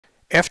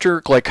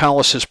after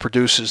glycolysis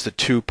produces the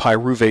two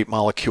pyruvate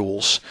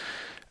molecules,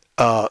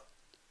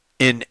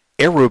 in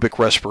aerobic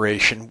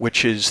respiration,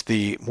 which is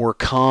the more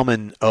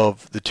common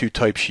of the two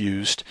types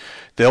used,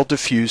 they'll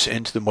diffuse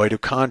into the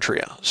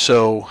mitochondria.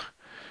 So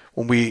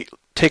when we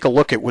take a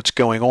look at what's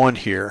going on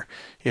here,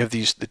 you have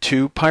the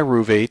two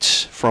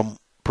pyruvates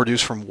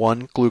produced from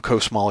one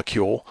glucose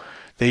molecule.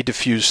 They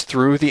diffuse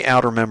through the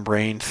outer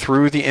membrane,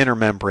 through the inner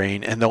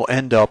membrane, and they'll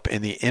end up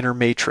in the inner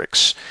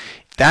matrix.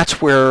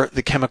 That's where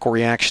the chemical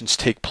reactions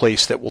take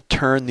place that will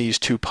turn these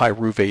two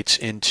pyruvates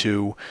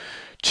into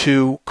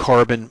two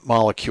carbon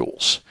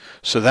molecules.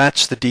 So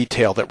that's the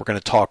detail that we're going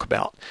to talk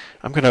about.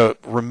 I'm going to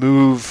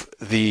remove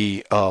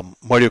the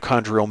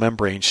mitochondrial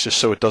membranes just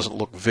so it doesn't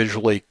look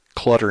visually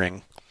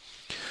cluttering.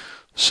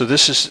 So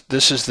this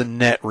is the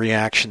net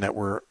reaction that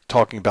we're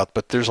talking about,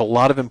 but there's a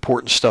lot of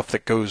important stuff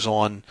that goes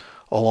on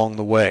along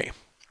the way.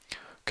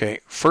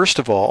 Okay, first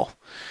of all,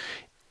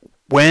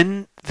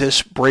 when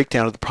this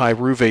breakdown of the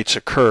pyruvates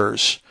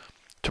occurs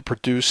to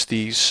produce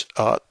these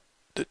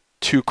the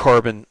two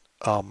carbon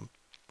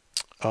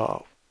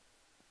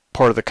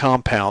part of the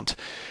compound,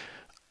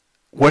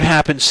 what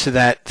happens to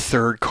that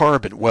third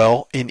carbon?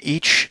 Well, in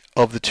each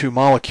of the two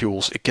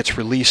molecules, it gets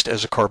released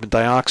as a carbon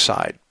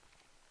dioxide.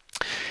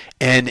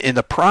 And in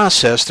the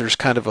process, there's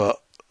kind of a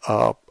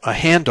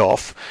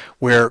handoff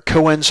where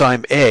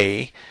coenzyme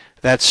A,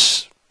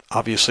 that's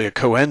obviously a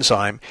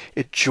coenzyme,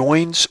 it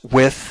joins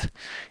with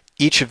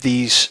each of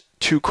these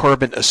two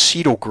carbon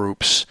acetyl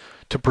groups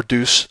to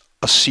produce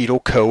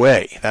acetyl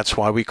CoA. That's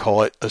why we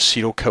call it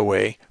acetyl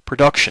CoA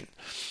production.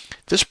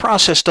 This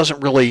process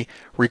doesn't really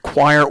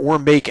require or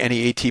make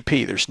any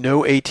ATP. There's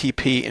no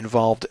ATP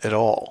involved at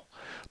all.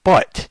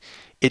 But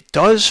it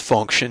does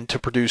function to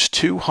produce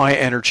two high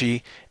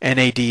energy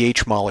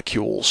NADH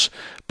molecules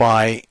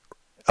by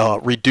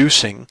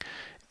reducing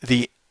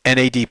the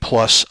NAD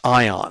plus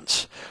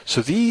ions.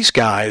 So these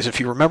guys, if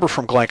you remember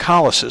from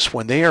glycolysis,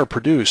 when they are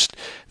produced,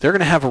 they're going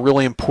to have a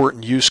really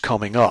important use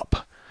coming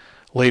up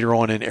later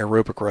on in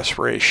aerobic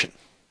respiration.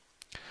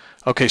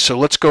 Okay, so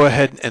let's go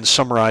ahead and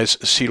summarize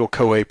acetyl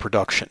CoA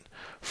production.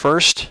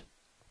 First,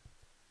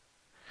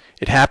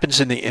 it happens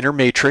in the inner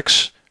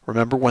matrix.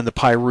 Remember, when the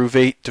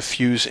pyruvate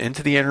diffuse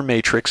into the inner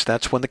matrix,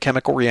 that's when the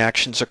chemical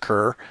reactions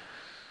occur.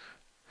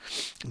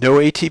 No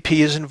ATP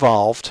is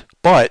involved,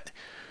 but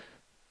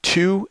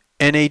two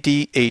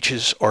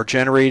NADHs are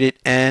generated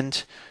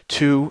and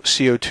two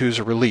CO2s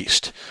are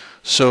released.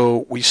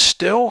 So we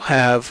still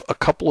have a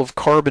couple of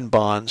carbon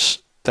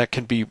bonds that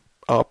can be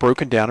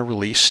broken down and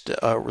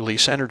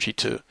release energy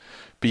to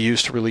be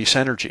used to release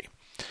energy.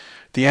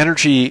 The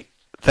energy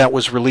that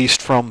was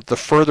released from the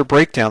further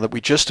breakdown that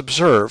we just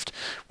observed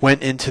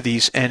went into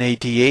these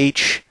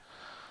NADH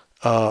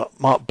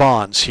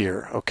bonds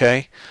here.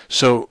 Okay,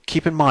 so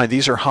keep in mind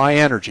these are high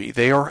energy.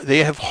 They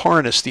have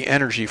harnessed the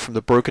energy from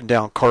the broken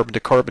down carbon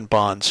to carbon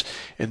bonds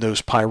in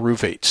those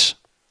pyruvates.